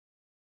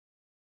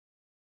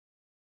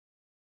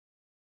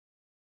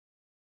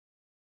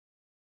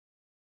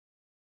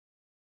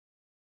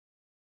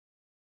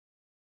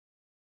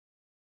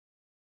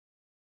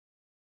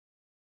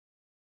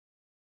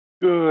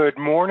Good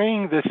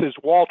morning. This is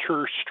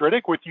Walter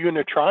Stridick with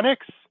Unitronics.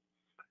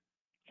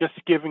 Just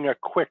giving a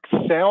quick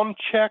sound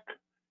check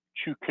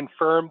to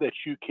confirm that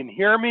you can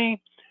hear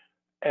me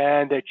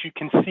and that you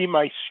can see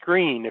my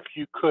screen. If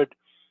you could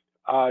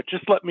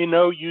just let me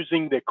know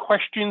using the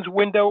questions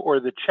window or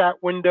the chat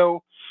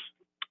window,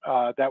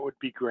 that would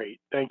be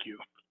great. Thank you.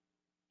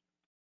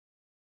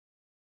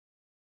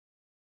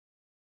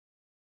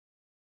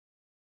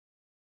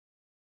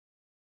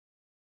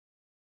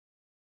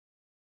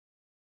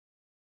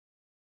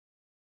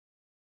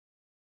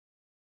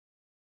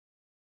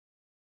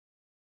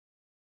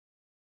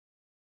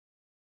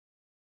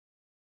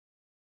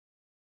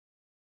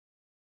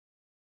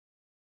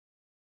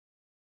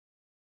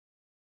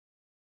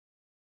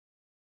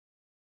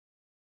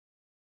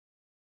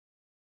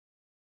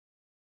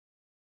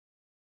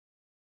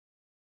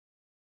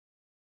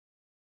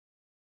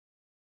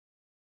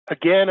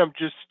 Again, I'm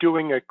just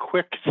doing a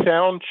quick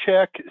sound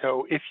check.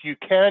 So if you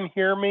can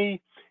hear me,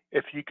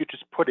 if you could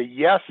just put a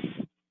yes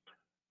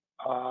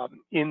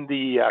in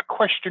the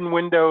question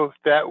window,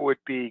 that would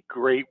be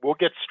great. We'll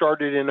get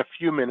started in a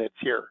few minutes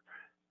here.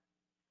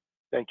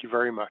 Thank you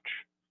very much.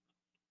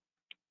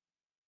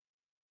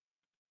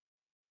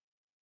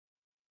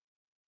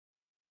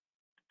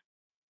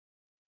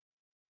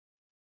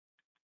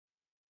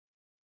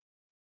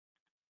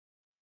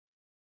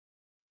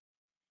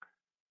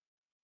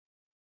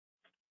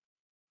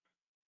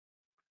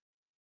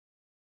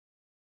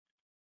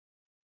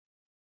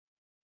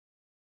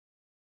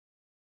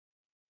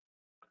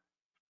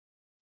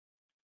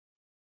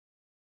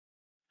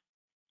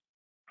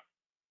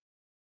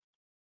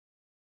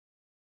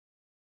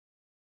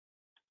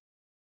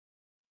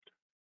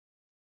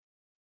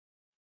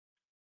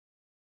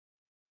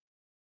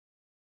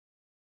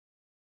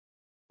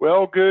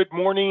 Well, good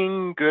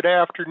morning, good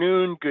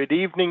afternoon, good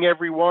evening,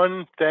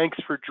 everyone. Thanks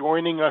for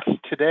joining us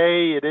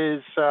today. It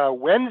is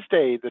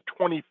Wednesday, the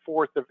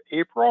 24th of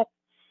April.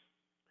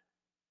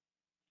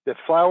 The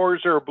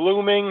flowers are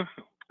blooming.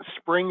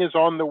 Spring is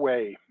on the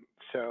way.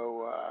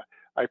 So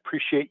I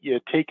appreciate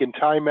you taking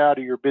time out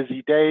of your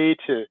busy day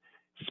to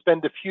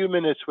spend a few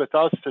minutes with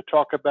us to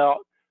talk about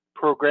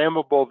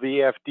programmable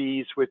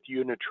VFDs with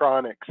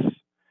Unitronics.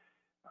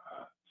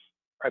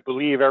 I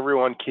believe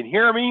everyone can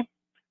hear me,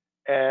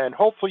 and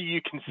hopefully you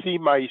can see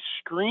my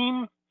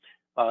screen.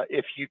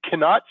 If you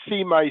cannot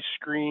see my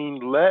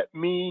screen, let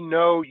me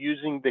know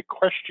using the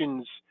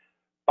questions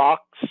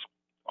box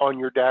on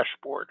your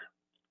dashboard.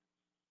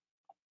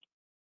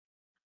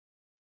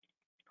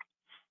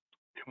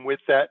 And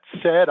with that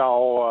said,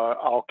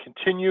 I'll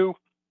continue.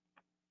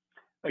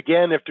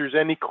 Again, if there's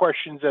any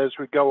questions as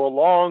we go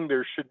along,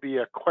 there should be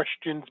a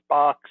questions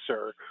box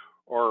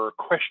or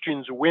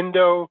questions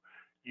window.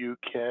 You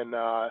can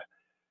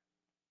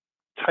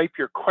type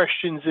your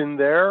questions in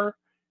there,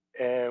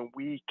 and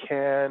we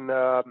can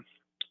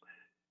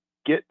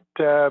get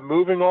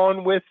moving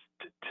on with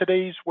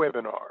today's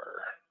webinar.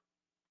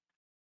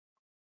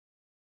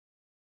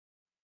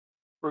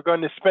 We're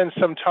going to spend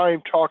some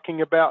time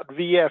talking about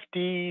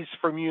VFDs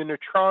from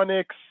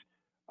Unitronics,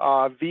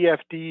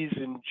 VFDs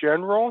in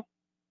general,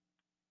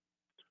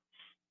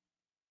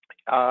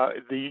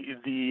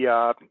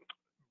 the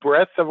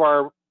breadth of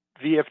our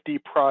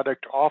VFD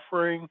product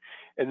offering,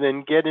 and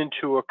then get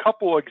into a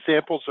couple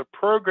examples of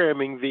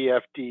programming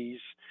VFDs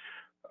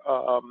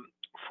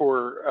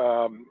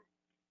for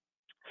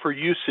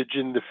usage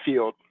in the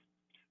field.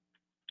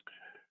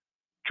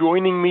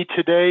 Joining me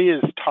today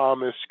is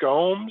Thomas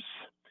Gomes.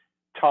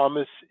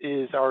 Thomas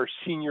is our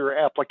Senior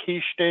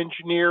Application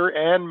Engineer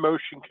and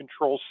Motion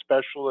Control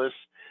Specialist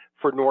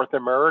for North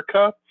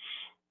America.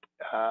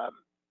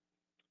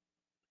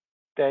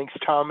 Thanks,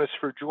 Thomas,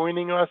 for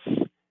joining us.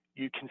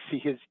 You can see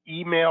his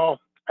email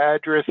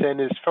address and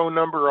his phone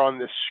number on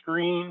the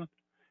screen.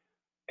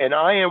 And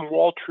I am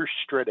Walter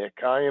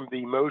Stridick. I am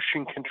the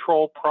Motion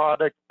Control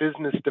Product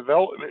Business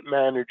Development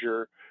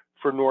Manager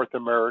for North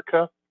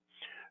America.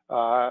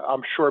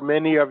 I'm sure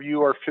many of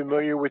you are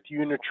familiar with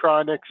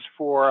Unitronics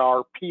for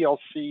our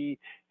PLC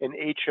and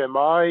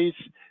HMIs,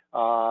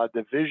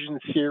 the Vision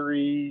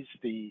series,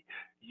 the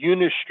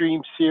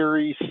Unistream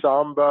series,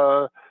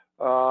 Samba,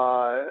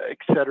 et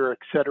cetera, et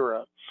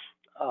cetera.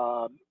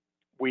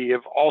 We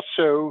have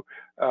also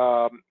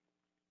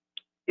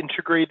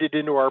integrated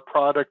into our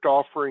product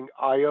offering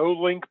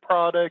IO-Link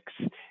products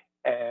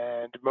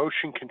and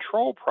motion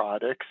control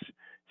products,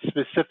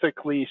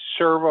 specifically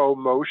servo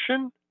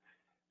motion,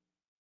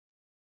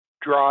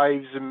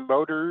 drives and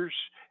motors,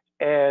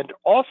 and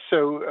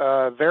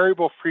also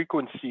variable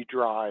frequency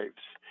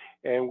drives.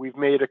 And we've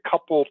made a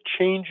couple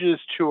changes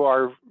to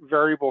our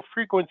variable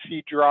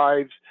frequency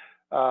drives.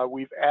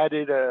 We've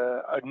added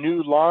a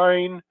new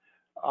line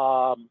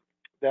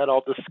that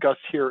I'll discuss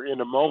here in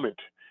a moment.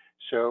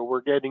 So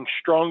we're getting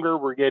stronger,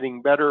 we're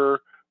getting better,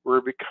 we're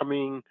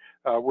becoming,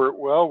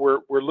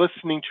 we're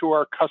listening to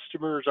our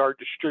customers, our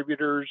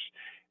distributors,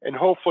 and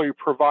hopefully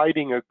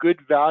providing a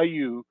good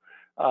value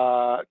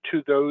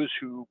to those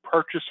who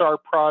purchase our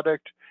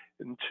product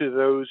and to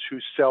those who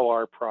sell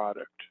our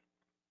product.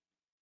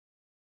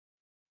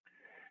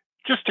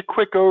 Just a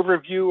quick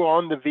overview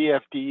on the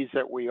VFDs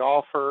that we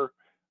offer.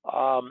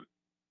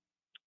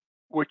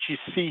 What you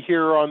see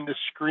here on the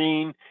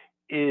screen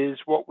is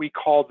what we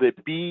call the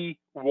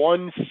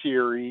B1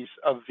 series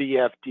of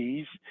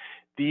VFDs.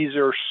 These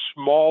are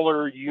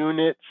smaller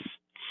units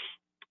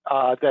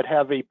that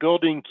have a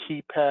built-in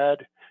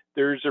keypad.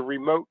 There's a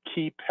remote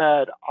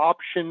keypad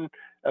option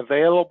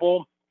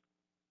available.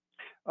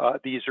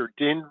 These are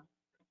DIN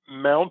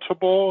rail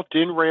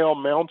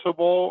mountable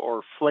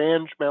or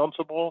flange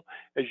mountable,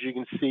 as you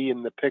can see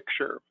in the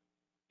picture.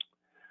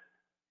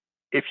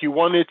 If you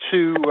wanted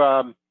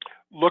to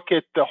look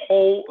at the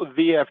whole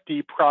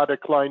VFD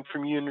product line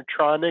from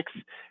Unitronics,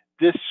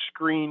 this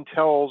screen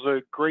tells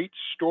a great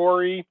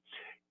story.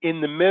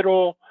 In the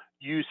middle,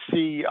 you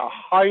see a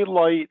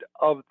highlight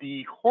of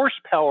the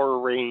horsepower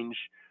range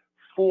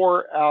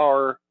for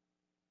our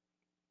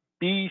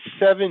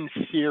B7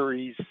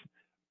 series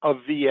of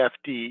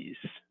VFDs.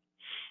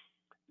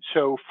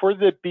 So for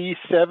the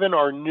B7,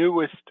 our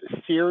newest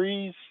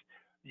series,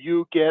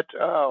 you get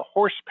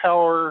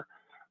horsepower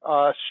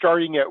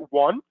starting at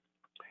 1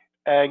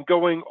 and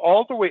going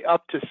all the way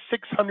up to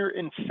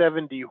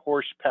 670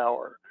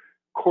 horsepower.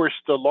 Of course,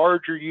 the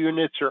larger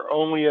units are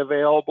only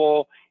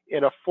available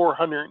in a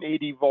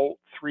 480 volt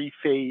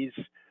three-phase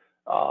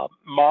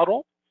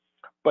model,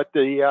 but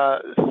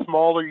the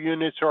smaller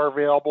units are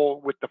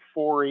available with the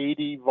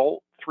 480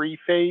 volt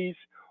three-phase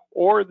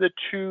or the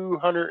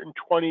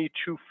 220,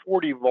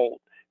 240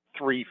 volt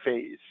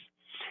three-phase.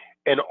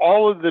 And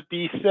all of the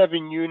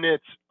B7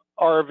 units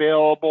are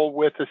available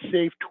with a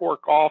safe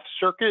torque off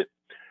circuit,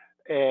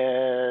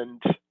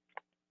 and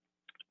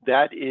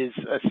that is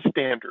a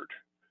standard.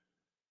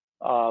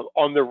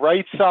 On the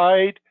right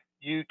side,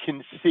 you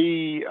can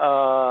see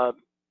our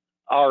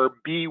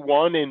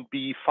B1 and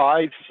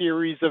B5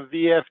 series of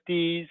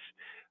VFDs.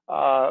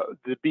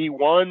 The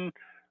B1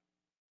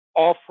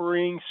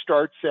 offering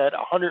starts at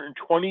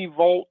 120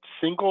 volt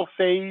single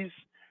phase.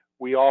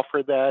 We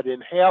offer that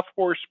in half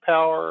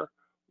horsepower,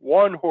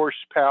 1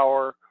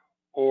 horsepower,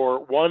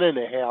 or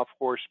 1.5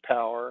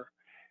 horsepower.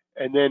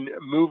 And then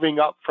moving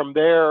up from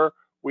there,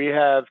 we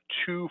have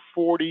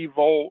 240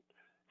 volt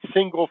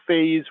single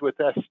phase with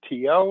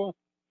STO.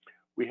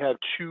 We have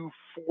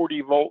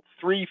 240 volt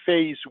three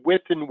phase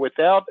with and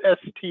without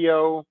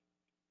STO,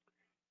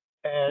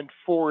 and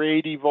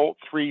 480 volt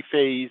three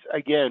phase,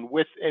 again,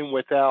 with and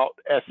without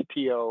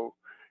STO,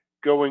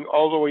 going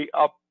all the way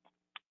up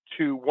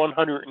to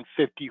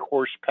 150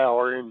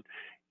 horsepower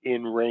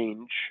in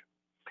range.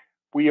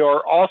 We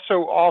are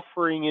also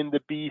offering in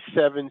the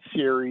B7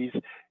 series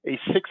a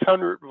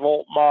 600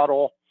 volt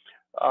model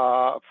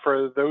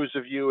for those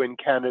of you in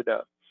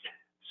Canada.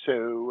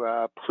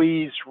 So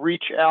please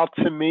reach out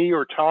to me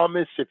or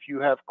Thomas if you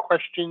have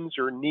questions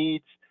or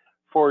needs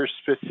for a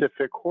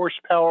specific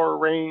horsepower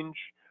range,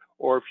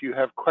 or if you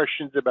have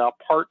questions about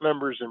part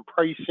numbers and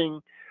pricing.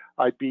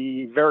 I'd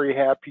be very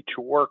happy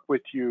to work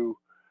with you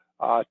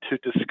to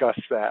discuss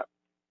that.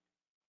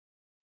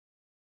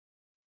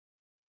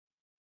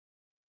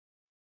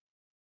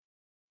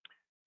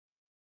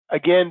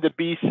 Again, the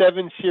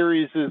B7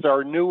 series is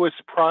our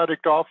newest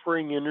product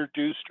offering,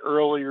 introduced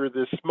earlier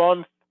this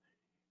month.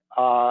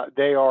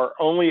 They are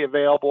only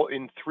available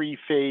in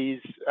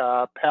three-phase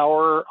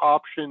power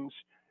options,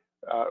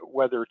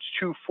 whether it's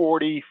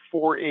 240,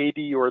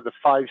 480, or the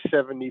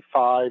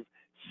 575,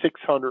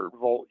 600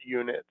 volt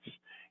units.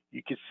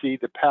 You can see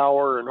the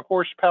power and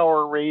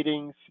horsepower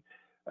ratings.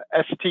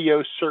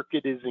 STO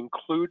circuit is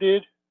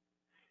included.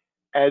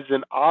 As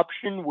an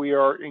option, we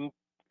are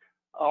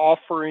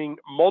offering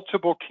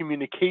multiple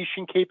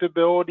communication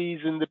capabilities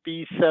in the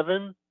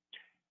B7.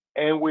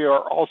 And we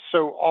are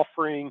also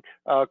offering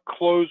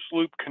closed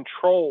loop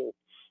control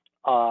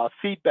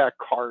feedback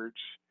cards.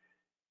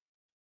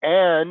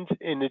 And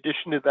in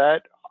addition to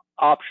that,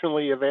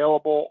 optionally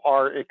available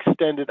are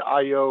extended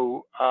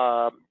I/O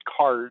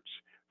cards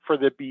for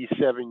the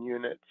B7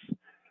 units.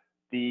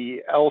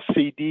 The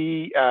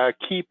LCD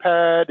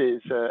keypad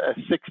is a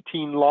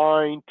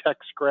 16-line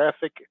text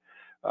graphic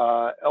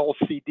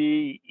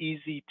LCD,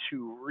 easy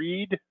to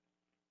read.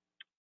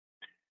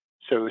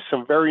 So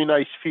some very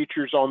nice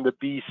features on the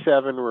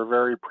B7. We're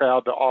very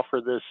proud to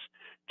offer this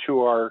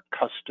to our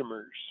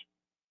customers.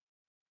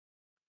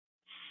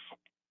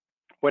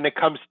 When it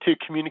comes to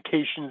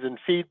communications and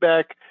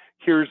feedback,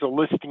 here's a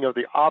listing of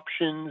the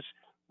options.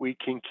 We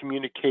can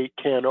communicate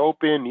CAN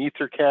open,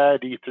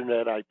 EtherCAT,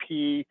 Ethernet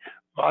IP,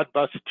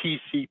 Modbus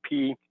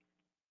TCP.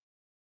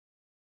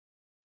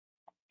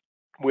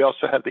 We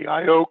also have the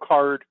I/O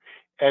card,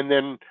 and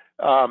then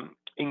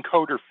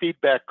encoder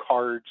feedback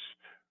cards,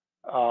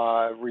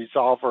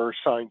 resolver,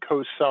 sine,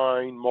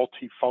 cosine,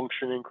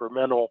 multifunction,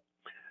 incremental.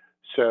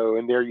 So,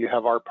 and there you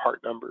have our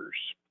part numbers.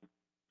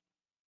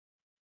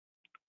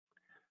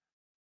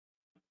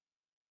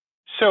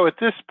 So at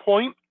this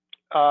point,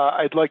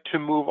 I'd like to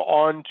move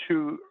on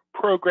to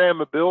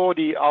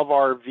programmability of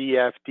our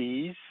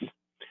VFDs.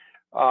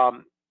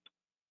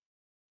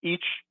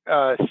 Each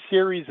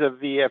series of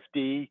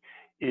VFD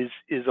is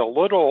a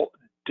little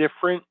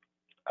different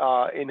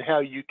in how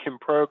you can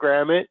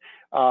program it,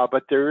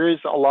 but there is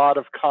a lot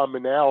of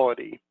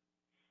commonality.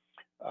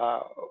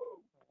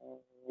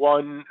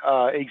 One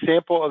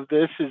example of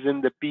this is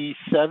in the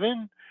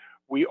B7.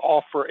 We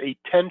offer a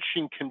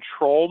tension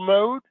control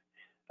mode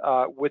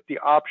with the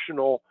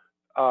optional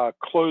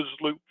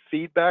closed loop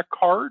feedback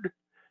card.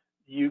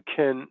 You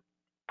can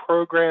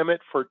program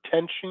it for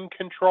tension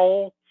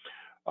control.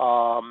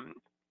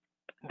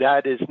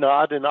 That is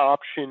not an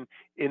option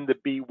in the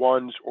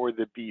B1s or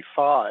the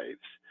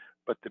B5s,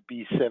 but the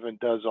B7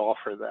 does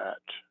offer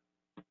that.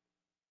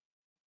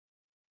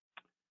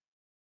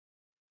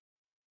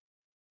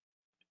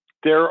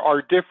 There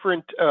are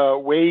different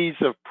ways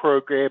of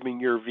programming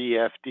your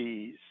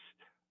VFDs.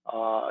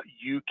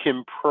 You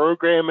can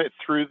program it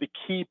through the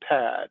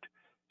keypad.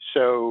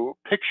 So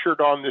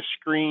pictured on the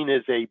screen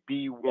is a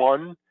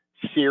B1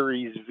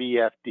 series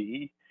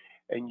VFD,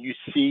 and you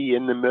see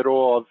in the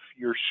middle of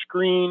your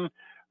screen,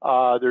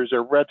 there's a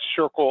red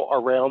circle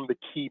around the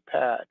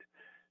keypad.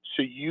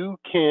 So you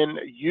can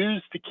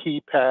use the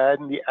keypad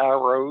and the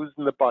arrows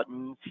and the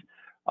buttons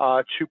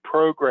to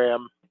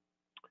program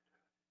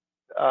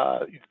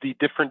the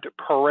different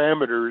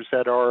parameters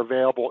that are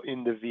available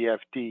in the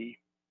VFD.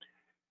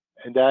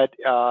 And that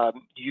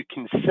you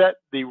can set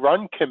the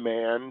run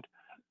command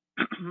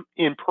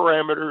in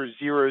parameter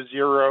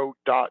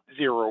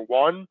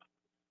 00.01.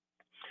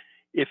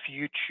 If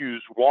you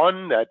choose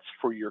 1, that's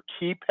for your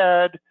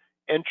keypad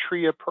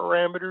entry of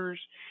parameters.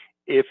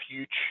 If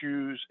you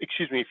choose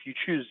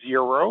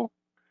 0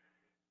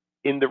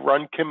 in the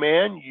run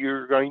command,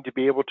 you're going to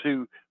be able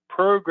to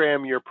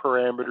program your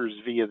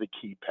parameters via the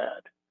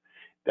keypad.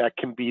 That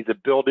can be the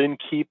built-in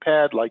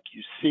keypad like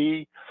you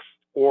see,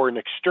 or an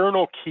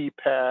external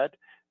keypad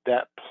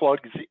that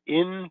plugs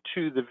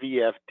into the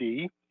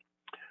VFD,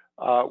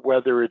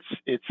 whether it's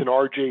an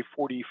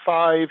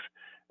RJ45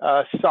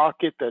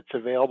 socket that's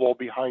available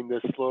behind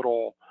this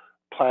little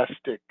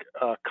plastic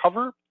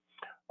cover,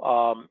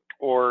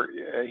 or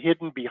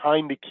hidden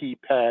behind the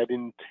keypad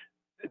in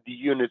the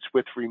units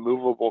with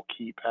removable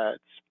keypads.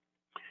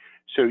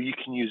 So you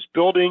can use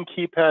built-in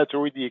keypads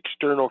or the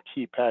external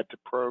keypad to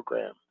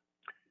program.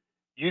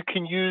 You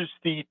can use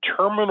the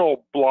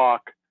terminal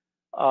block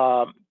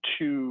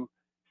to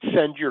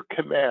send your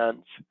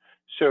commands.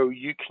 So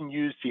you can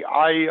use the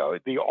I/O,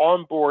 the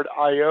onboard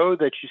I/O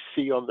that you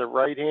see on the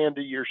right hand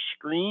of your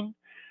screen.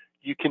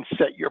 You can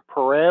set your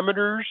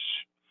parameters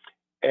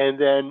and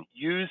then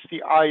use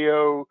the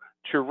I/O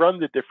to run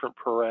the different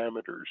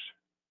parameters.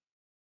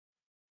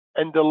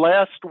 And the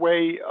last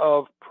way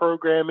of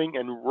programming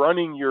and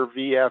running your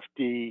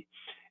VFD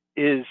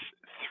is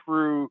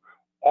through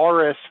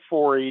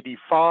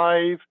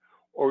RS-485,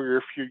 or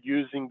if you're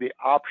using the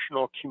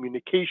optional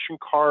communication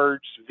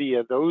cards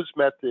via those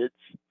methods.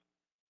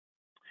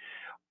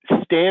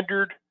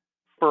 Standard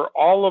for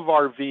all of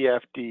our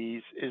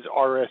VFDs is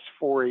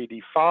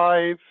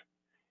RS-485.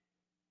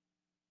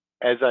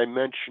 As I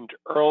mentioned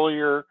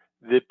earlier,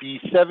 the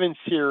B7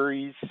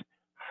 series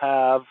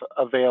have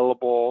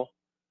available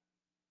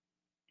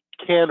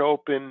CAN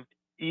open,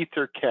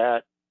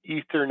 EtherCAT,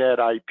 Ethernet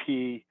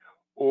IP,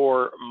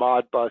 or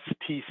Modbus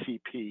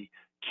TCP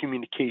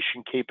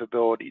communication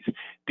capabilities.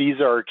 These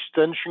are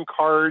extension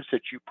cards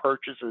that you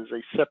purchase as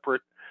a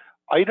separate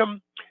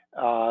item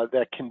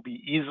that can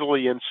be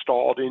easily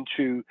installed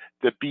into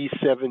the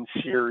B7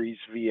 series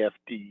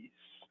VFDs.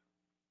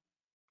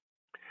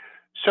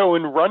 So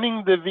in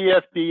running the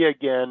VFD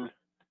again,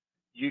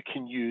 you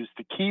can use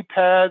the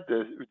keypad,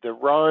 the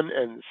run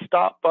and the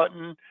stop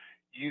button.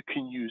 You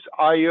can use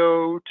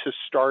I/O to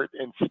start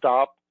and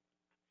stop,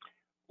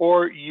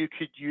 or you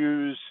could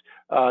use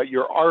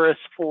your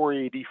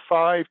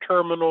RS-485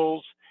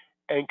 terminals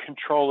and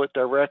control it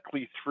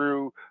directly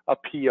through a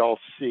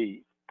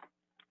PLC.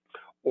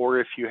 Or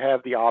if you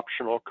have the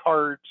optional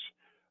cards,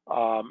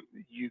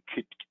 you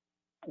could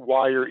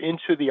wire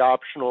into the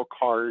optional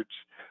cards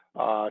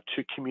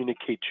to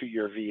communicate to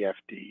your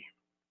VFD.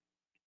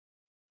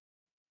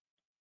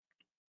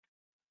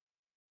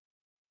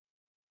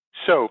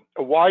 So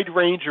a wide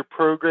range of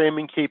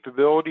programming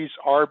capabilities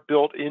are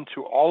built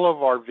into all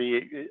of our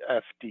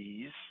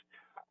VFDs.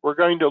 We're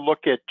going to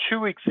look at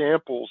 2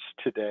 examples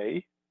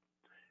today.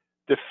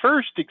 The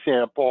first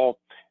example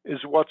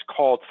is what's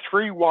called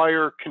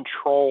 3-wire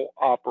control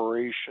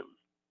operation.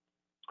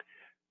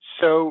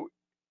 So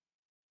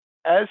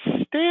as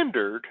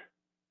standard,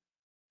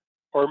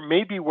 or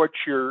maybe what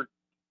you're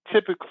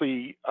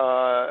typically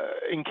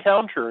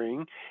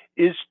encountering,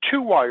 is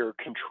 2-wire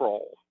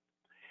control.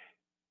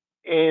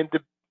 And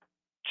the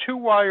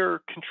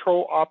 2-wire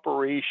control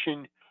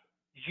operation,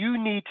 you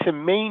need to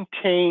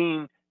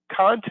maintain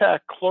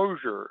contact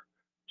closure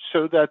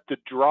so that the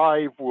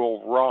drive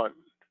will run.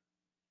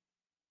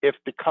 If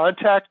the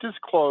contact is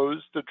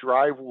closed, the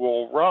drive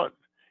will run.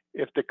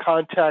 If the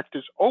contact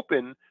is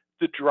open,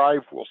 the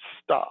drive will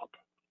stop.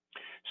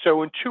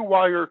 So in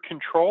 2-wire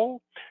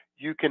control,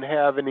 you can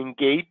have an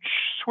engage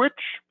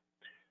switch.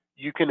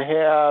 You can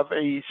have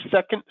a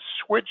second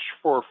switch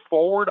for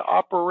forward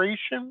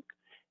operation,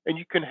 and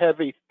you can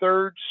have a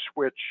third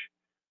switch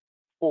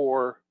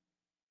for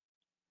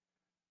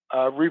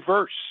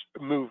reverse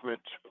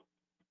movement.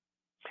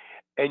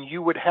 And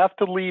you would have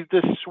to leave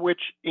this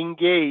switch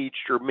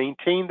engaged or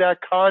maintain that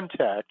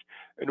contact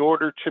in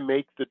order to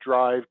make the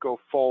drive go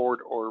forward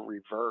or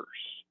reverse.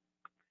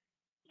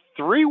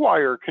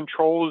 Three-wire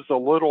control is a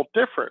little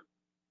different.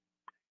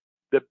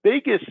 The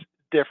biggest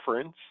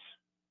difference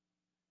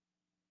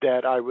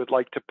that I would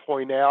like to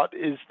point out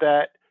is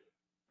that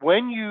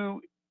when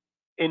you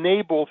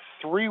enable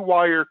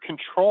three-wire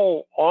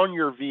control on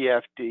your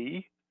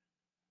VFD,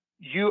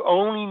 you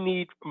only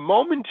need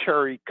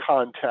momentary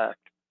contact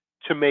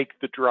to make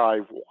the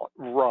drive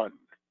run.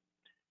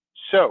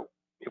 So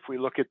if we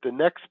look at the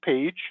next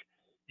page,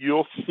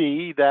 you'll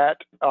see that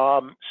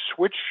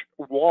switch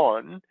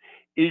 1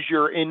 is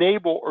your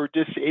enable or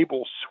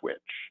disable switch.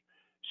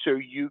 So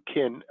you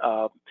can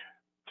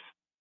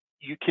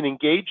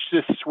engage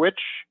this switch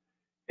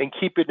and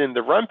keep it in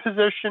the run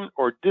position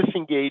or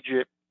disengage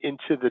it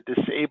into the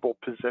disable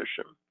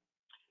position.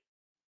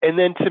 And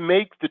then to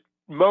make the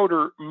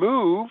motor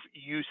move,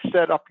 you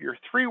set up your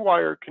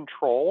three-wire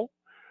control.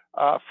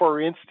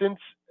 For instance,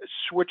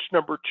 switch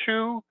number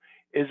 2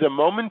 is a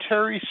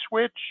momentary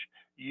switch.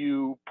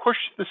 You push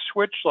the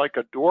switch like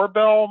a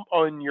doorbell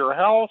on your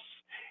house,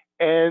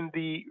 and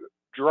the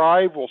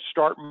drive will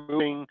start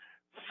moving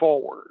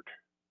forward.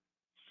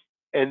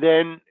 And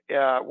then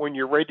when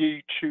you're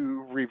ready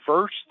to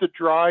reverse the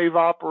drive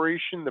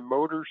operation, the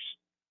motor's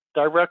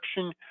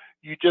direction,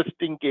 you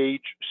just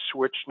engage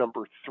switch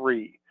number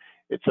 3.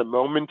 It's a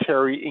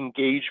momentary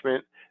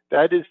engagement.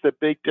 That is the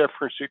big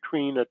difference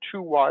between a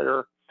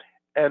 2-wire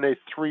and a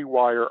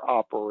 3-wire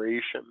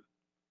operation.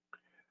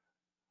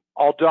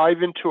 I'll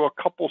dive into a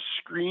couple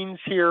screens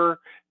here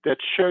that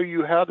show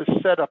you how to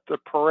set up the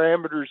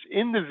parameters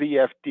in the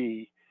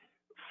VFD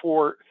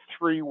for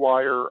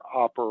 3-wire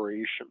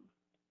operation.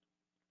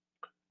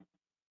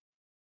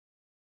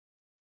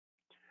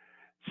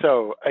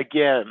 So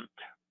again,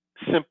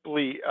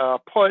 simply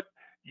put,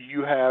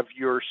 you have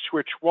your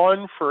switch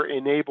 1 for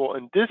enable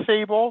and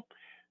disable.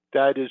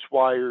 That is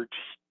wired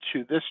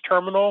to this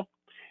terminal.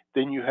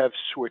 Then you have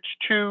switch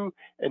 2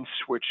 and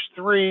switch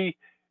 3.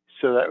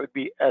 So that would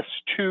be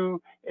S2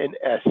 and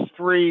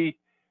S3.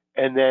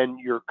 And then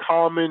your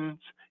commons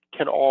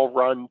can all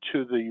run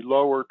to the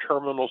lower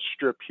terminal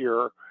strip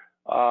here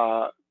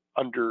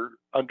under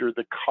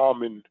the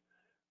common,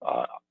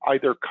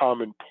 either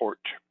common port.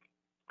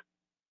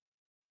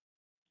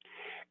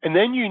 And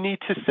then you need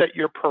to set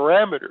your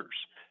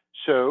parameters.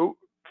 So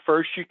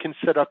first you can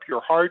set up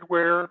your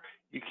hardware.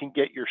 You can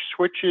get your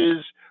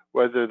switches,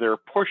 whether they're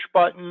push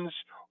buttons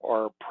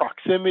or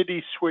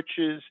proximity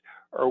switches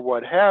or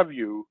what have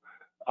you.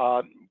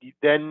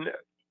 Then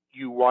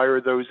you wire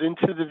those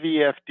into the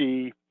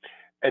VFD,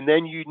 and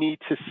then you need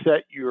to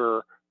set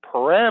your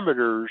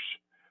parameters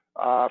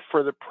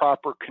for the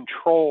proper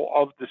control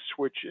of the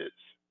switches.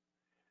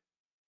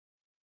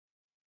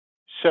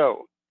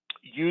 So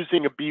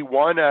using a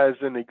B1 as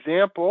an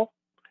example,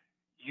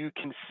 you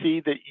can see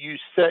that you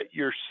set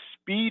your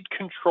speed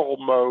control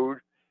mode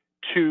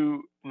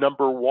to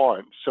number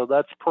 1. So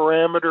that's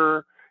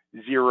parameter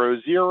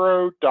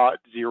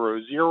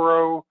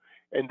 00.00,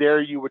 and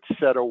there you would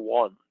set a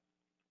 1.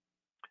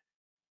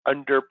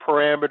 Under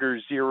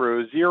parameter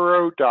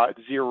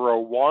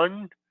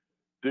 00.01,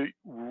 the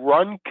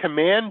run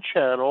command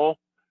channel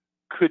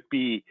could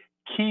be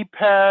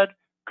keypad,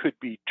 could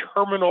be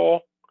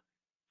terminal.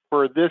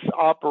 For this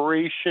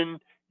operation,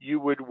 you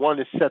would want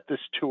to set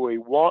this to a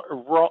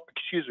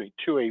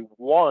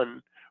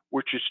 1,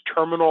 which is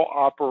terminal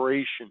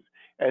operation,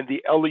 and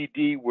the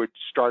LED would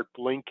start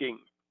blinking.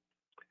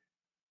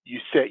 You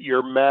set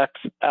your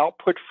max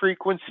output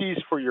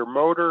frequencies for your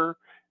motor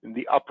and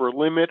the upper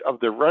limit of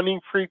the running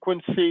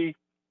frequency,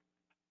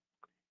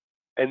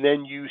 and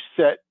then you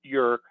set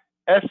your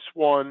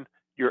S1,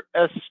 your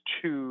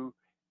S2,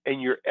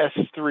 and your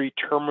S3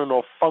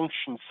 terminal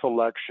function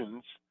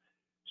selections.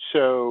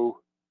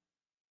 So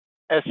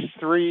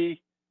S1,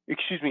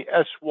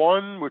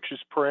 which is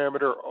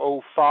parameter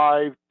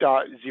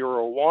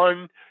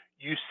 05.01,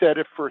 you set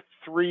it for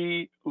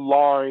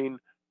 3-line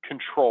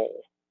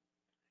control.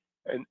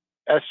 And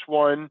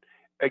S1,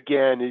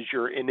 again, is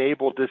your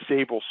enable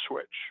disable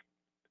switch.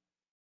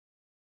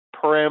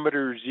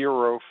 Parameter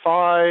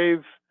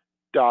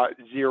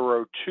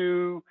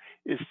 05.02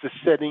 is the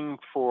setting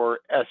for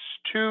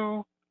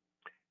S2,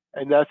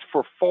 and that's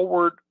for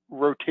forward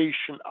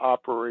rotation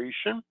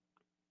operation.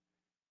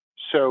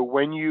 So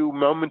when you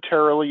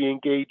momentarily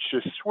engage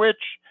the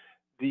switch,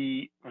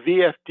 the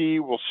VFD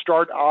will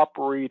start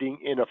operating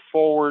in a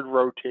forward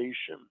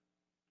rotation.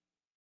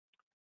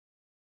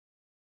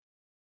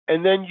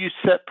 And then you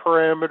set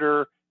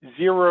parameter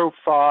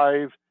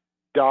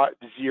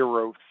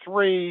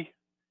 05.03,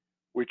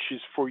 which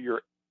is for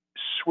your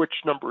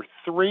switch number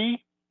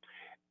 3,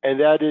 and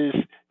that is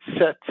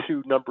set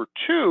to number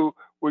 2,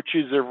 which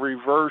is a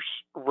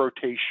reverse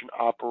rotation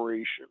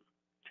operation.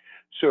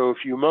 So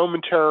if you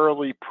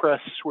momentarily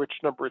press switch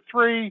number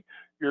 3,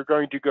 you're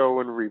going to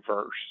go in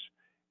reverse.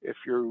 If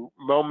you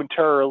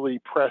momentarily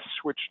press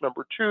switch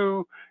number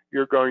 2,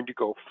 you're going to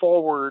go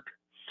forward.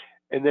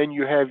 and then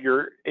you have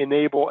your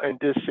enable and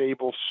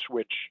disable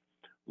switch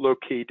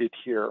located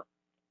here.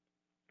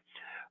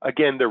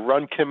 Again, the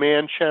run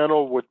command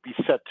channel would be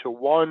set to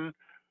 1,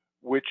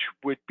 which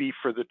would be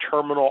for the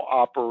terminal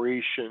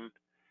operation,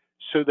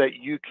 so that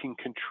you can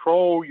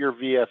control your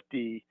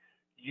VFD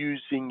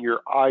using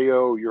your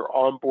I/O, your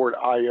onboard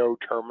I/O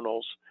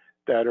terminals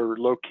that are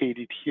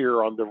located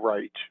here on the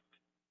right.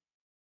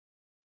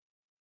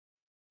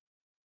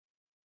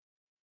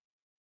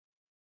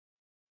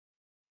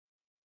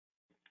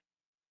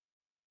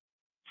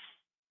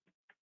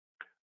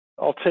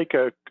 I'll take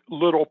a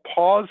little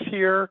pause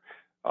here.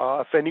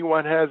 If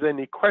anyone has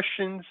any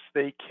questions,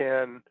 they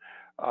can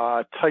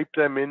type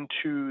them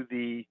into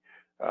the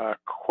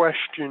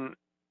question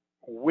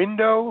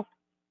window.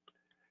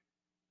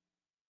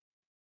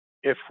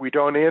 If we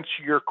don't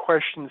answer your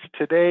questions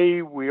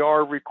today, we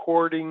are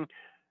recording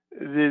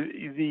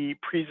the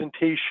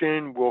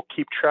presentation. We'll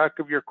keep track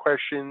of your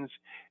questions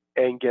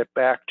and get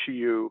back to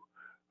you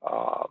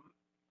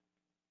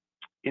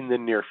in the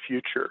near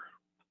future.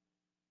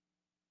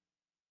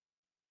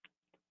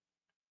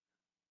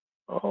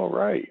 All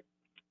right.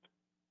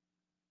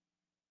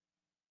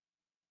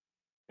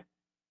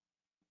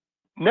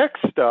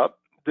 Next up,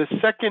 the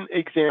second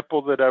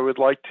example that I would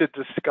like to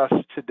discuss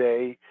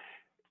today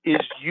is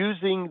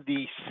using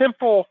the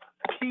simple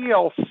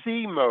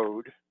PLC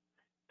mode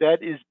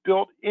that is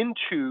built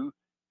into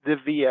the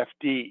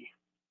VFD.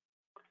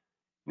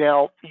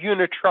 Now,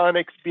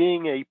 Unitronics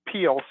being a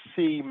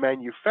PLC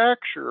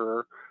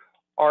manufacturer,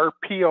 our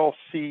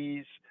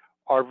PLCs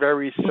are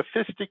very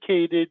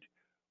sophisticated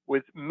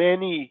with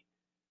many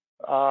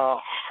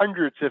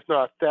hundreds, if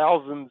not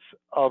thousands,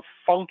 of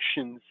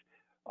functions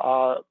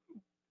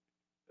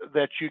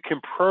that you can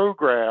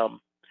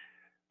program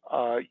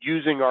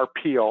using our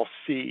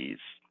PLCs.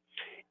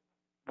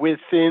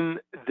 Within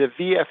the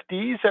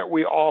VFDs that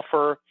we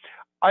offer,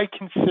 I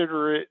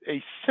consider it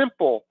a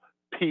simple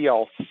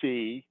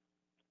PLC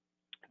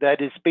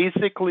that is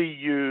basically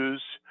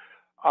used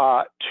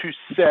to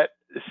set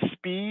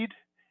speed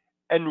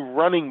and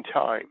running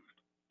time.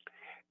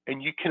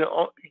 And you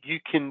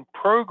can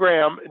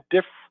program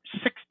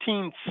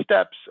 16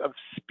 steps of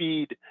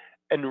speed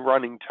and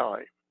running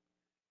time.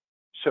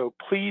 So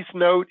please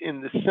note,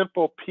 in the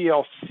simple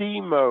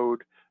PLC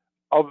mode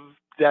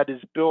that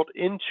is built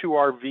into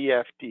our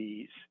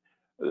VFDs,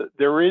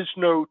 there is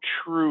no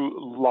true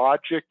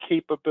logic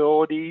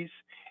capabilities,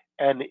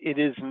 and it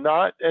is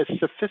not as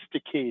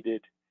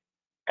sophisticated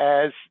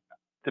as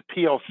the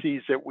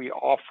PLCs that we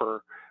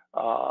offer,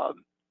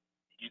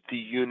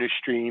 the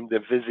Unistream, the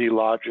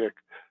VisiLogic,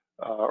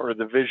 or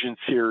the Vision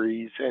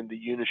series, and the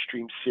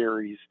Unistream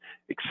series,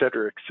 et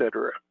cetera, et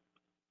cetera.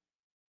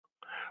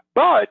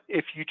 But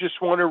if you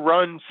just want to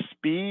run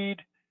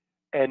speed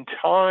and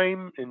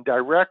time and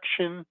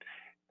direction,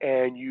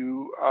 and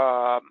you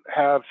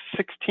have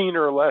 16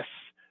 or less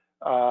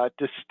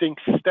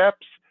distinct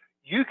steps,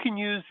 you can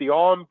use the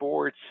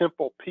onboard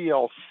simple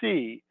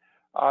PLC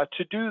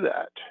to do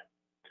that.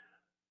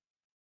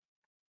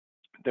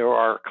 There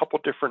are a couple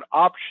different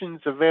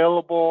options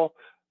available.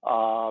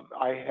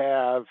 I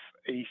have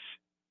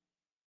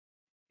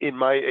in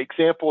my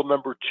example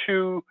number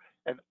 2,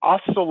 an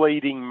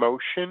oscillating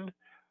motion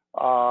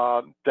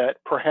that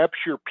perhaps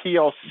your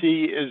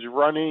PLC is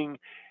running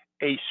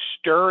a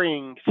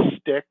stirring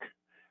stick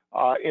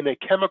in a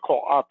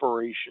chemical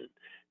operation.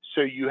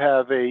 So you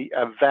have a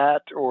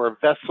vat or a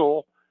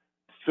vessel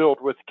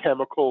filled with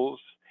chemicals,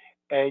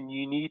 and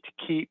you need to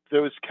keep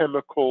those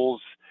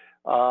chemicals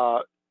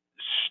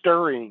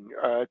stirring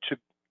to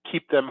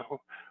keep them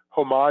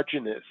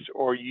homogeneous,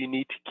 or you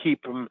need to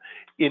keep them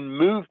in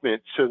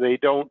movement so they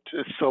don't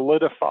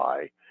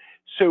solidify.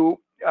 So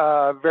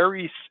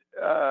very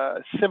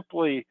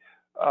simply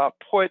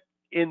put,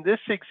 in this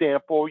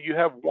example, you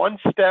have one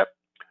step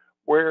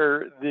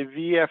where the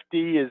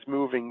VFD is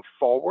moving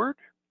forward,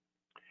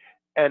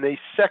 and a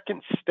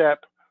second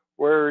step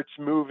where it's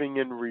moving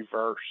in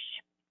reverse.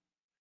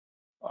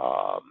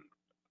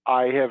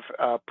 I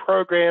have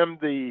programmed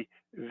the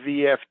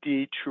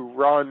VFD to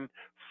run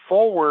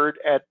forward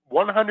at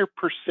 100%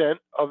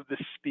 of the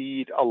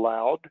speed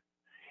allowed,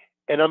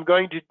 and I'm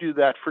going to do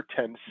that for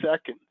 10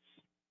 seconds.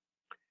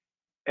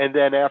 And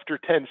then after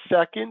 10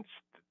 seconds,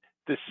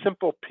 the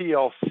simple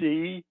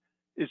PLC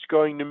is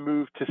going to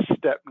move to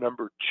step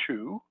number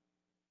 2.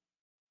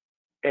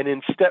 And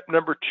in step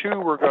number 2,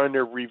 we're going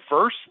to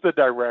reverse the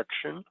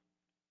direction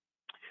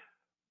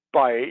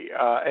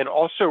and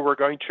also we're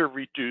going to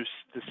reduce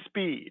the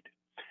speed.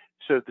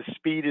 So the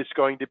speed is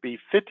going to be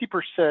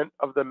 50%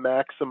 of the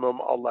maximum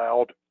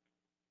allowed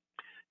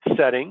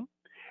setting,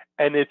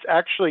 and it's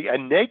actually a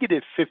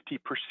negative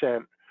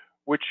 50%,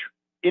 which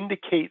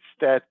indicates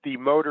that the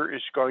motor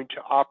is going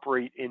to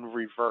operate in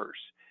reverse.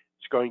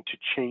 It's going to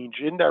change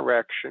in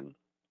direction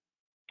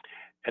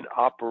and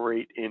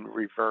operate in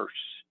reverse.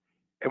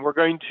 And we're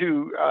going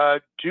to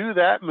do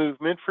that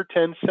movement for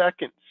 10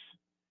 seconds.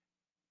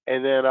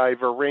 And then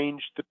I've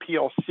arranged the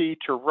PLC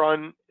to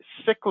run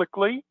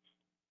cyclically.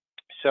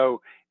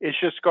 So it's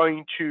just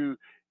going to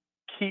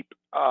keep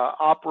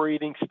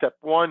operating step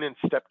 1 and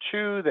step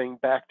 2, then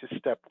back to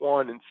step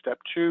 1 and step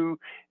 2,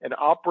 and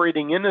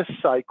operating in a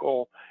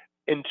cycle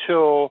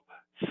until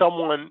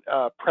someone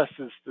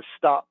presses the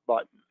stop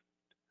button.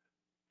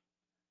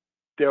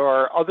 There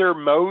are other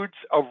modes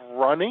of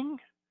running,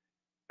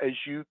 as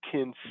you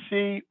can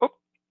see. Oops,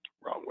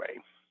 wrong way.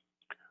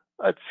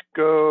 Let's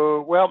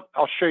go, well,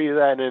 I'll show you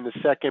that in a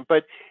second,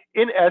 but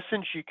in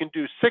essence, you can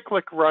do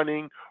cyclic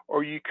running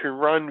or you can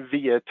run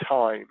via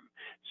time.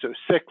 So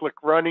cyclic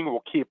running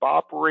will keep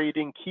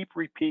operating, keep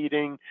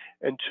repeating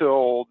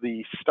until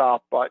the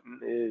stop button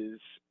is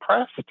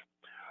pressed,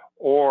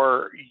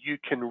 or you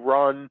can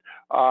run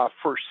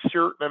for a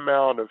certain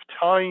amount of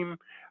time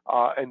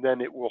and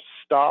then it will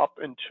stop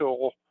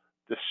until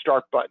the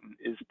start button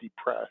is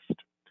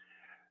depressed.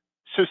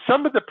 So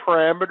some of the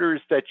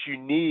parameters that you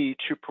need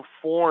to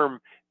perform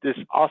this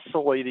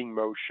oscillating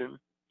motion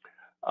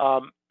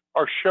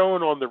are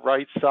shown on the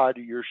right side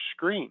of your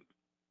screen.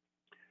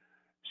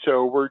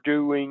 So we're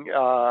doing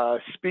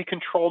speed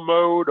control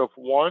mode of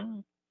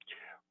 1.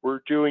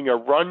 We're doing a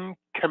run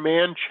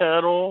command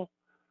channel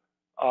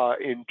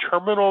in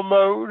terminal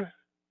mode.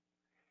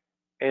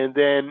 And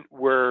then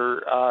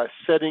we're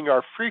setting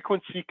our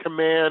frequency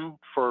command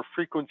for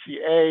frequency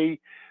A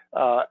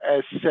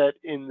as set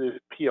in the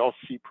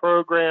PLC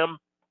program.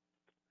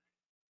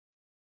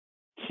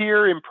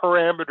 Here in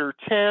parameter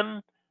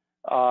 10,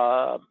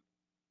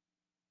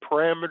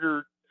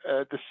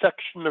 the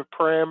section of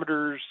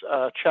parameters,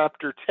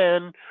 chapter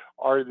 10,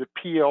 are the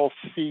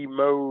PLC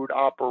mode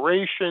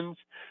operations.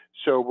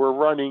 So we're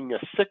running a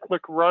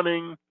cyclic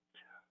running.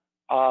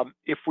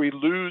 If we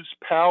lose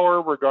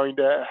power, we're going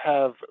to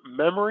have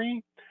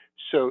memory.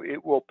 So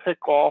it will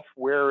pick off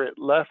where it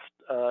left,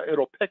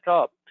 it'll pick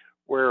up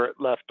where it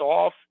left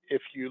off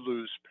if you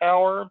lose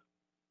power.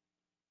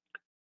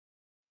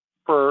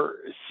 For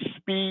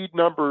speed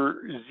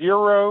number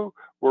 0,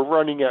 we're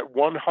running at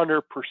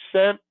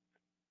 100%.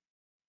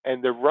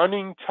 And the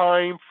running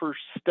time for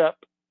step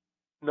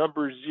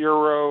number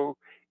 0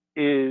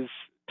 is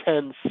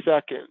 10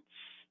 seconds.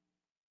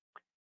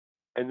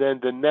 And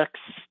then the next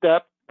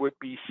step would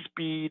be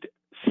speed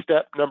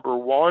step number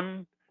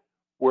 1,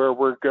 where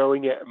we're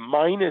going at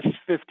minus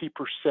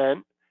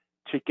 50%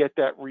 to get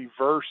that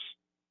reverse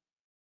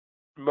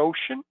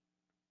motion.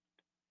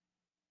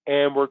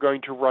 And we're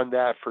going to run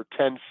that for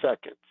 10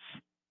 seconds.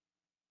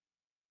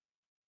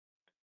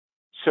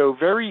 So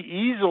very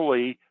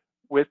easily,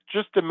 with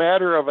just a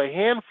matter of a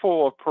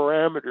handful of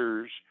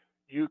parameters,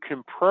 you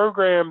can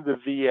program the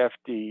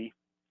VFD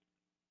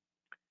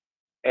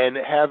and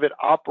have it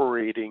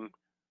operating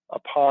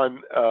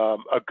upon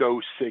a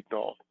go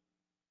signal.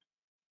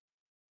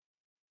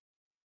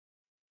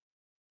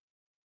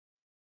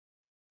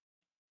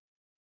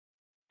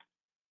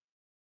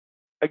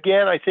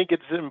 Again, I think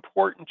it's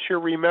important to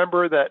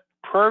remember that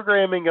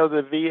programming of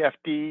the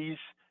VFDs,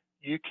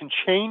 you can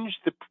change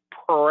the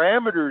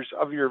parameters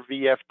of your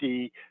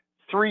VFD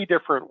 3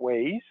 different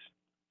ways.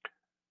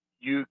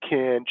 You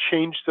can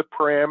change the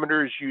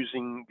parameters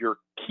using your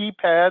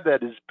keypad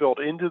that is built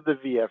into the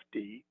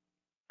VFD.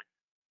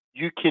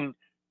 You can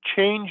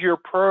change your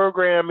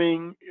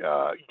programming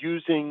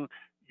using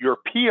your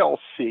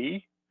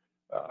PLC.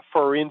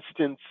 For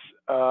instance,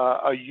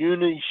 a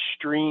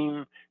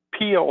Unistream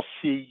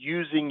PLC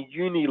using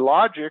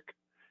Unilogic,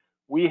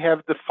 we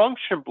have the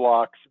function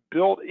blocks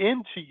built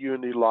into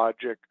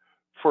Unilogic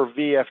for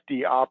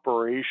VFD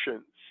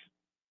operations.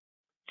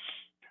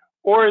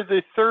 Or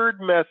the third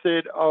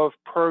method of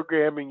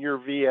programming your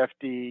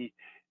VFD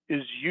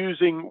is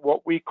using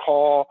what we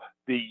call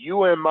the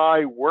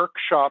UMI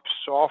workshop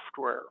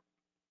software.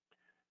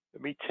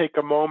 Let me take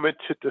a moment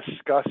to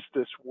discuss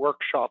this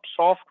workshop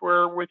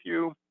software with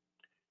you.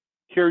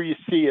 Here you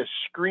see a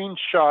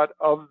screenshot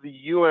of the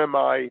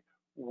UMI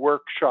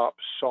workshop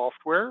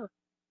software.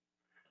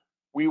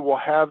 We will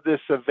have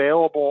this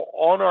available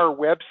on our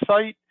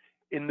website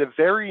in the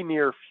very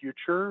near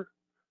future.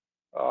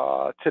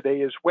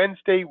 Today is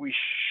Wednesday. We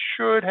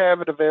should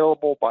have it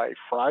available by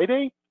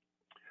Friday.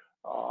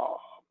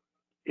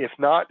 If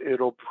not,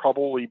 it'll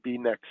probably be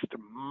next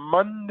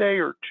Monday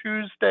or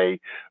Tuesday.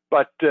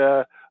 But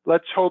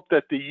let's hope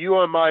that the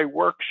UMI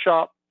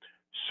workshop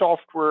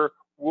software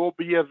will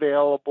be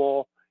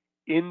available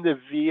in the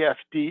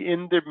VFD,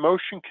 in the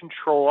motion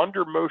control,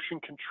 under motion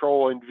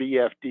control and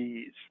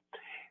VFDs.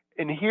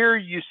 And here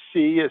you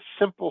see a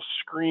simple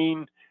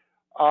screen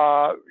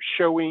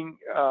showing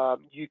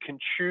you can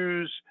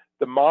choose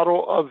the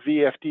model of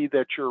VFD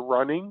that you're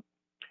running,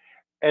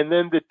 and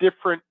then the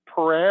different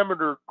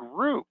parameter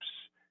groups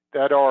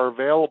that are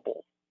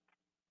available.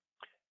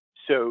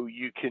 So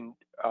you can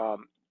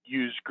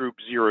use group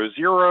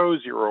 00,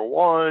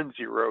 01,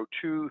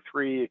 02,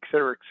 3, et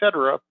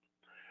cetera,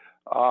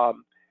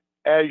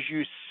 as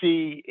you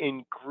see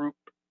in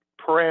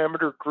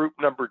parameter group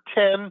number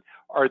 10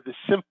 are the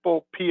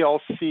simple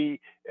PLC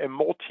and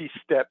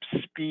multi-step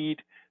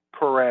speed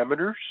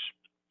parameters.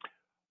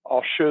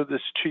 I'll show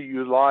this to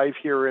you live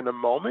here in a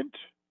moment,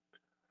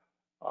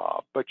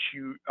 but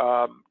you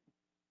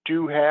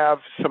do have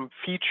some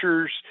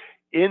features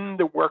in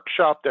the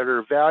workshop that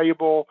are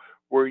valuable,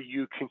 where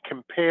you can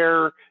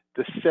compare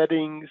the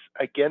settings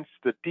against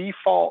the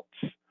defaults.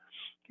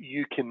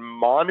 You can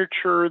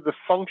monitor the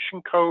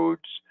function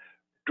codes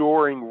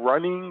during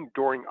running,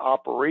 during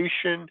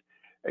operation,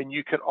 and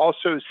you can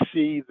also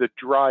see the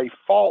dry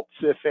faults,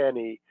 if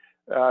any,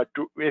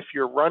 if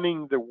you're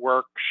running the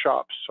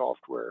workshop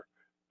software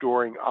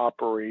during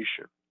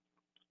operation.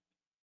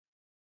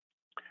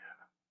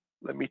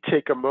 Let me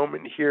take a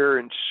moment here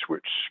and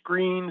switch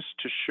screens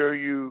to show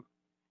you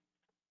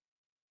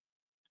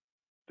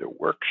the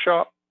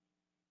workshop.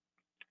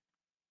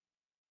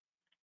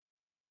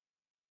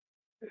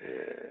 And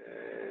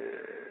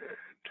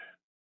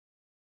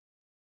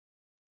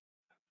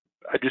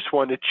I just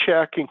want to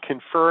check and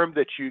confirm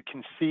that you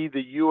can see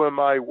the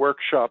UMI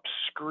workshop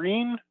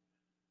screen.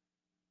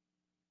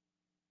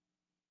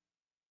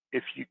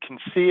 If you can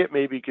see it,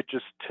 maybe you could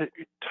just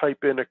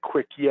type in a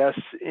quick yes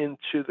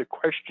into the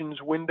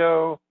questions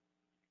window.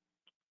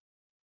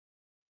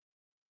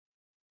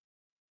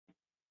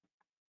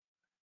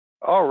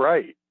 All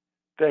right,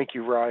 thank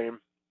you, Ryan.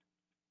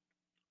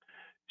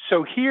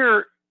 So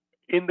here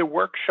in the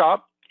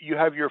workshop, you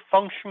have your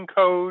function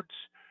codes.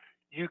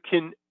 You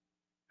can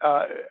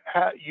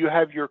you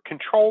have your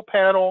control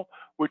panel,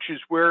 which is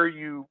where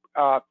you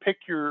pick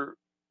your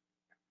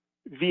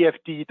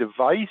VFD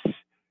device.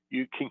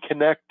 You can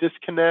connect,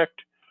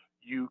 disconnect.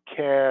 You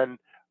can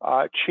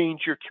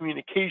change your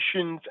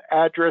communications,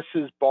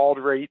 addresses, baud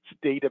rates,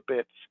 data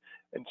bits,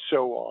 and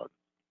so on.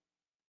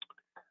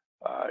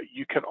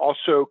 You can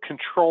also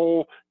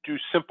do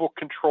simple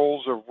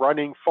controls of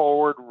running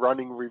forward,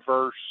 running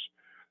reverse,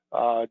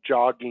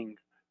 jogging,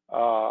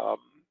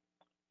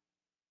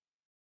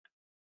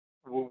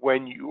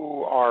 when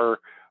you are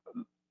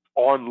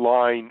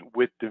online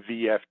with the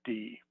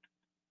VFD.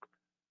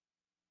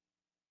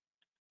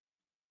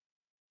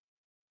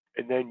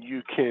 And then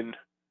you can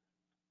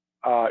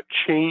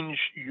change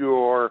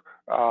your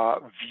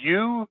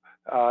view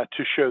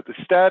to show the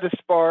status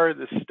bar,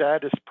 the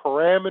status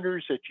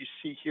parameters that you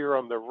see here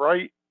on the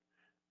right.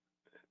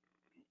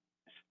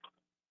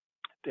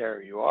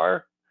 There you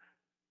are.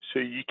 So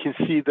you can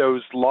see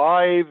those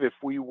live if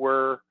we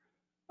were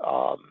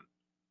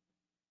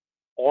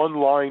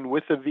online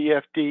with a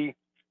VFD.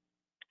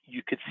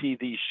 You could see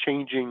these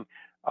changing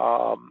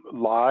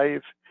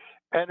live.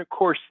 And of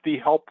course, the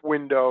help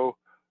window,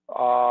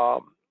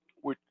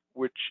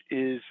 which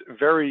is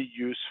very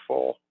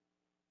useful.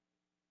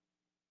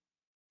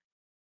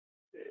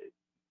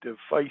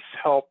 Device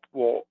help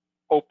will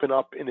open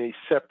up in a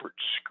separate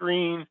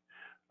screen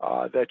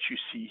that you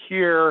see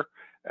here,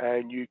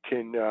 and you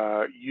can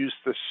use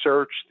the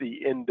search,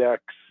 the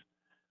index,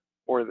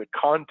 or the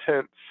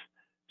contents.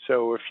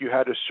 So if you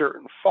had a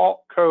certain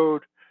fault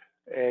code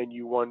and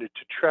you wanted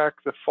to track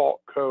the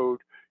fault code,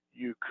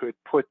 you could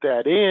put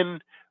that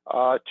in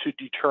to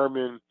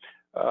determine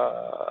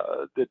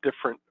the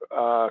different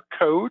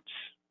codes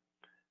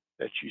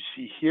that you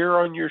see here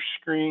on your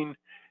screen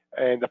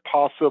and the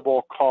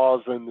possible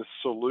cause and the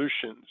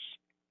solutions.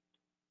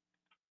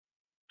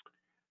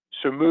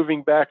 So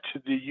moving back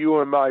to the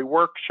UMI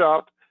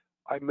workshop,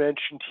 I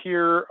mentioned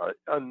here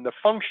on the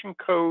function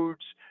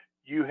codes,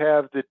 you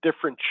have the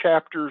different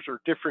chapters or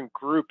different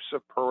groups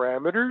of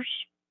parameters.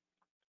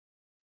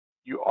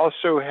 You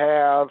also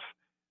have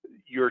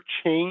your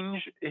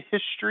change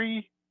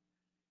history.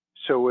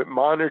 So it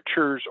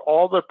monitors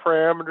all the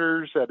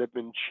parameters that have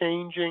been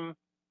changing.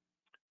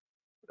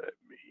 Let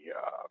me,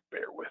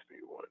 bear with me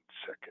 1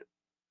 second.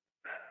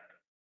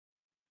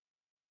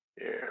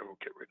 Yeah, we'll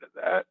get rid of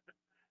that.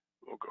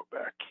 We'll go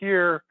back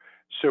here.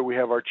 So we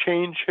have our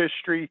change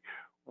history.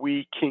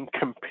 We can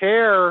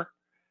compare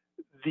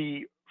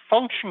the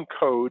function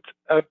codes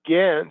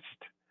against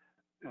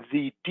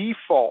the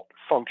default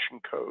function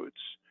codes.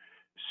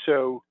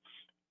 So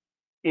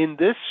in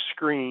this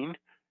screen,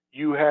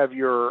 you have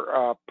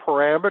your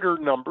parameter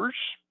numbers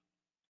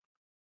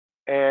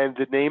and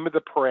the name of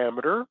the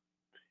parameter.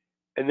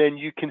 And then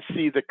you can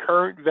see the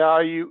current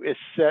value is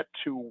set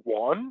to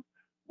 1,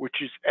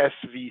 which is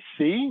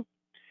SVC.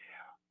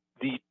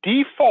 The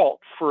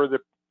default for the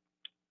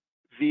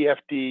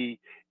VFD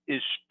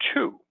is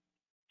 2.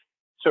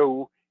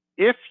 So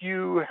if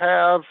you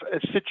have a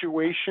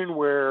situation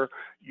where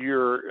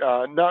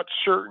you're not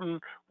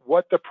certain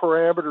what the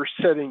parameter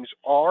settings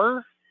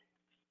are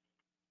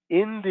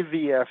in the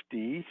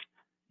VFD,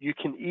 you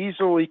can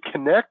easily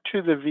connect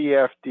to the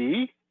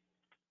VFD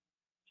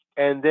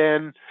and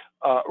then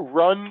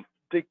run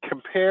the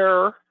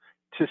compare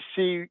to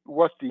see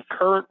what the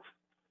current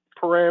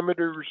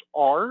parameters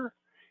are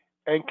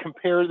and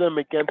compare them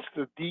against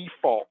the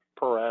default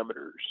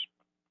parameters.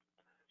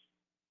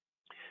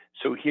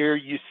 So here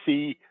you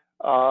see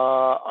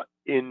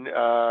in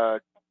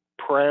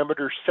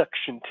parameter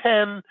section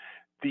 10,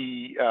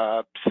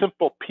 the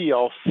simple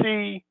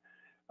PLC,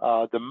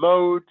 the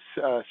modes,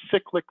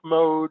 cyclic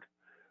mode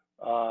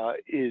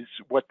is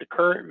what the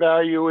current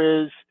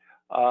value is,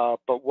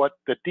 but what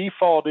the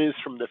default is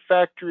from the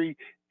factory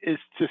is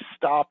to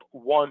stop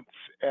once,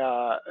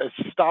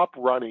 stop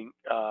running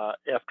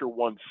after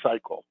one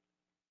cycle.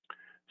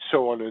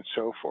 so on and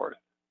so forth.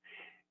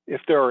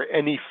 If there are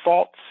any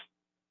faults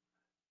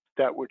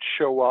that would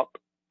show up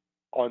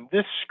on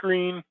this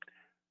screen,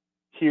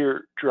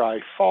 here, dry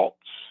faults.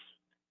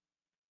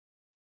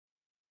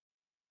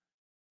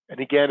 And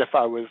again, if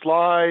I was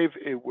live,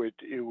 it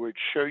would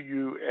show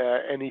you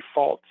any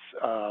faults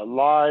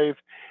live.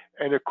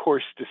 And of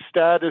course, the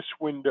status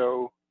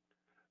window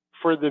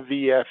for the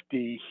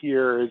VFD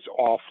here is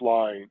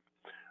offline.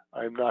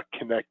 I'm not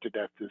connected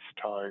at this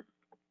time.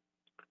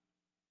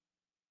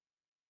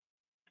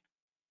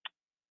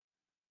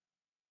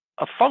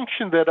 A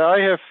function that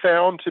I have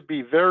found to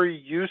be very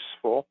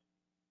useful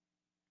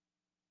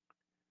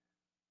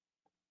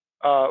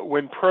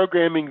when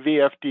programming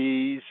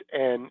VFDs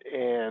and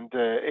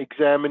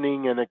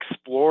examining and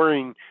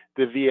exploring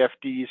the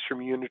VFDs from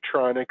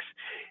Unitronics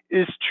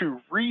is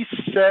to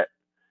reset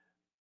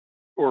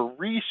or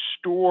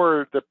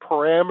restore the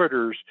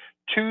parameters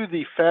to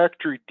the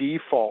factory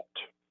default.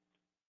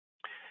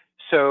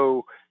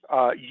 So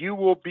you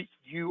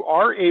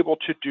are able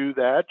to do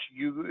that.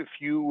 If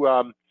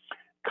you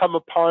come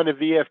upon a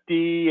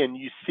VFD and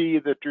you see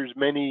that there's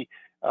many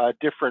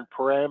different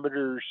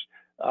parameters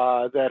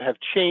that have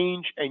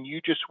changed and you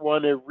just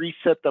want to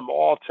reset them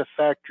all to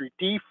factory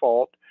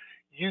default,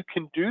 you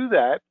can do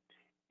that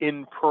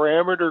in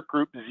parameter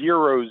group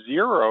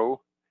 00,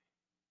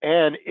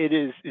 and it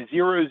is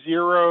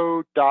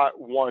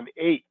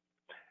 00.18.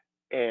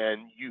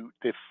 And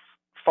the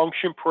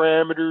function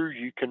parameters,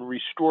 you can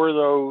restore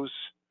those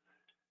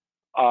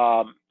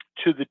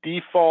to the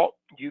default.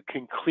 You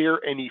can clear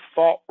any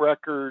fault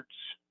records.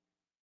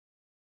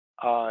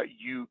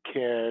 You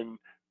can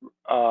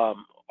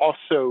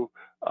also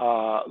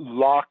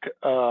lock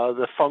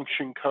the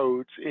function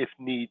codes if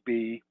need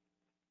be,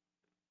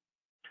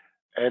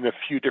 and a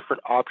few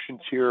different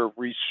options here of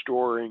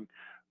restoring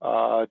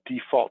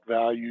default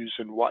values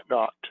and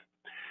whatnot.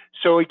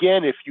 So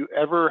again, if you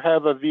ever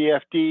have a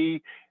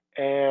VFD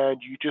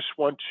and you just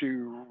want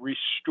to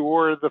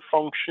restore the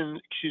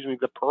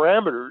the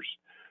parameters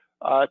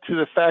to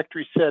the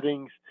factory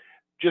settings,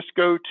 just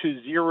go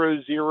to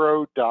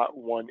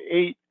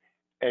 00.18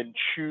 and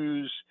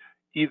choose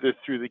either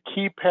through the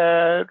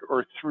keypad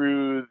or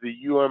through the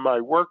UMI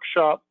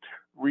workshop,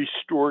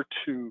 restore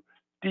to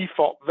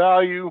default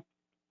value,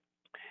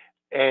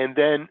 and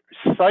then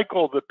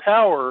cycle the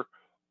power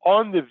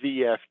on the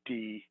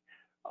VFD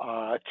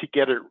to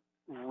get it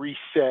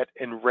reset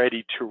and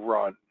ready to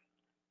run.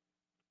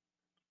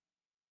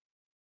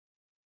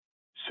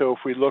 So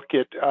if we look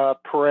at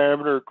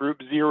parameter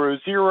group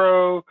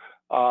 00,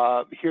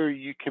 here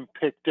you can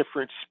pick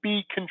different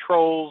speed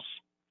controls.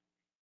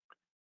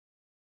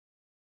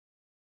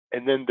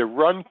 And then the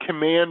run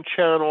command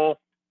channel,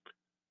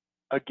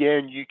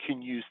 again, you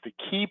can use the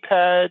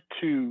keypad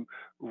to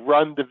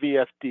run the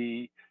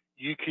VFD.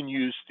 You can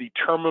use the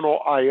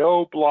terminal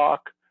IO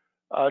block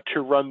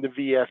to run the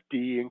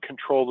VFD and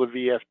control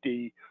the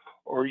VFD,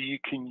 or you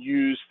can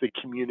use the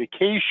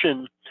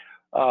communication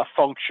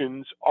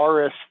functions.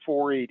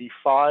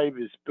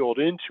 RS-485 is built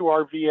into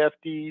our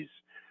VFDs.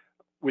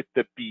 With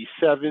the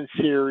B7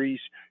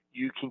 series,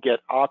 you can get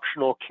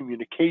optional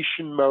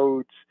communication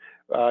modes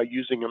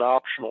using an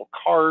optional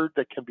card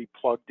that can be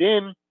plugged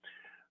in.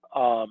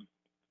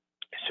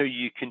 So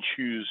you can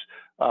choose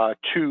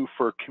 2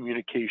 for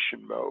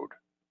communication mode.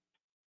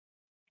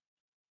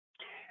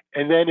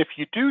 And then if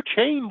you do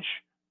change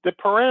the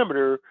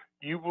parameter,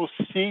 you will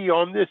see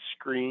on this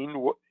screen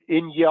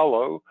in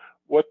yellow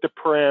what the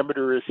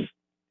parameter is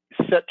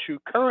set to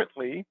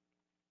currently.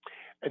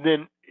 And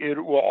then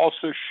it will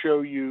also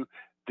show you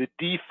the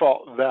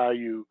default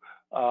value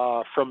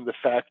from the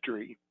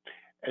factory.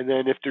 And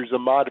then if there's a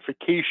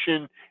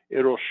modification,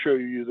 it'll show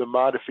you the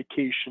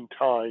modification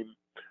time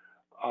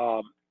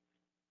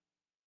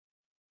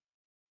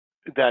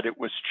that it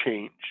was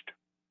changed.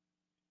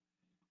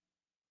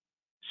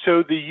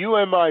 So the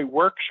UMI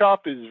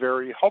workshop is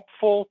very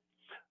helpful.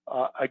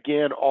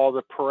 Again, all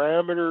the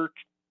parameter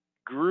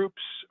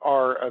groups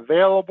are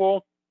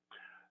available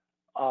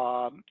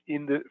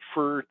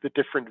for the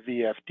different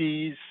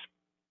VFDs.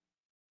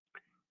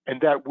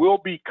 And that will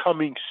be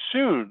coming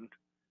soon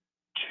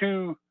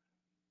to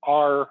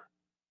our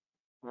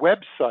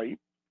website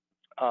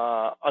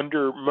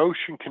under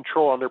motion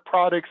control, under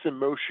products and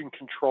motion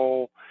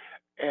control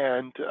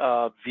and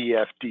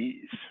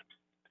VFDs.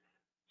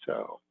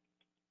 So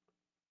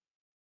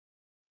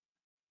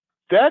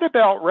that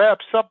about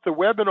wraps up the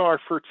webinar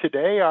for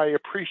today. I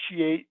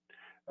appreciate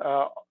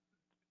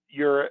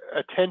your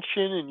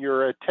attention and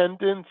your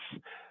attendance.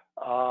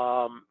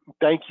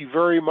 Thank you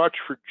very much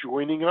for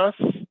joining us.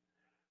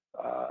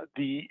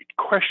 The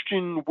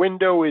question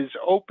window is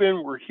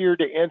open. We're here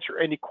to answer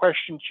any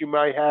questions you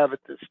might have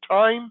at this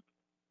time.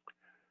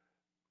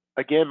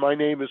 Again, my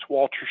name is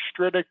Walter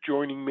Stridick.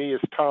 Joining me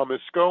is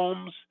Thomas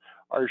Gomes,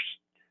 our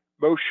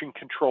motion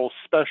control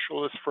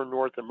specialist for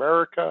North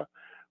America.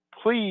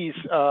 Please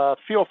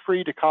feel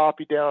free to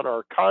copy down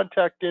our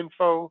contact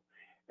info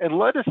and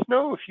let us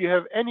know if you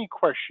have any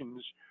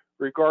questions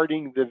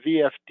regarding the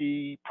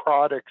VFD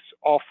products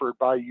offered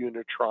by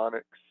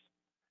Unitronics.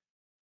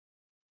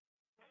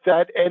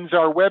 that ends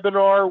our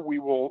webinar. We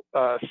will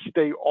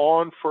stay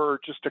on for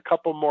just a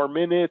couple more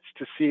minutes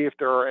to see if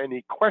there are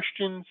any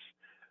questions.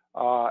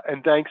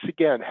 And thanks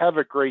again. Have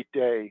a great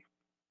day.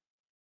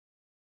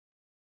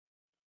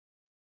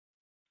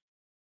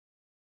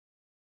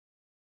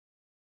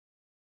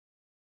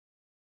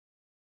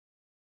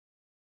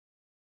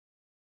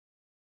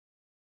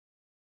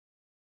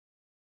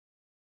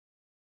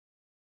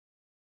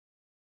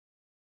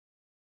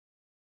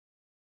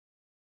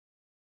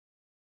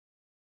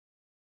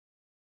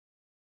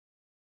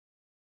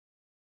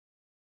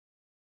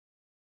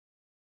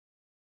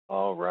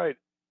 All right.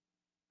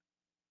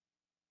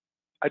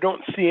 I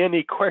don't see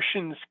any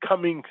questions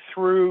coming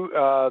through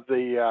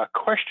the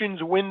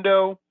questions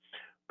window,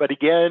 but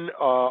again,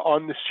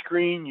 on the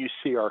screen, you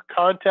see our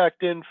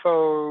contact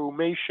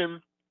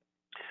information.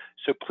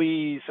 So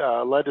please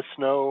let us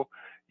know.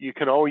 You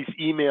can always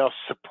email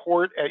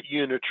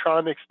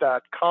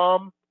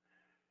support@unitronics.com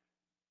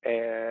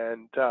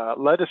and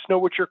let us know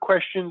what your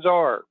questions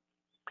are.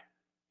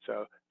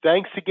 So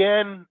thanks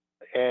again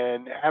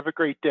and have a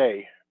great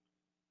day.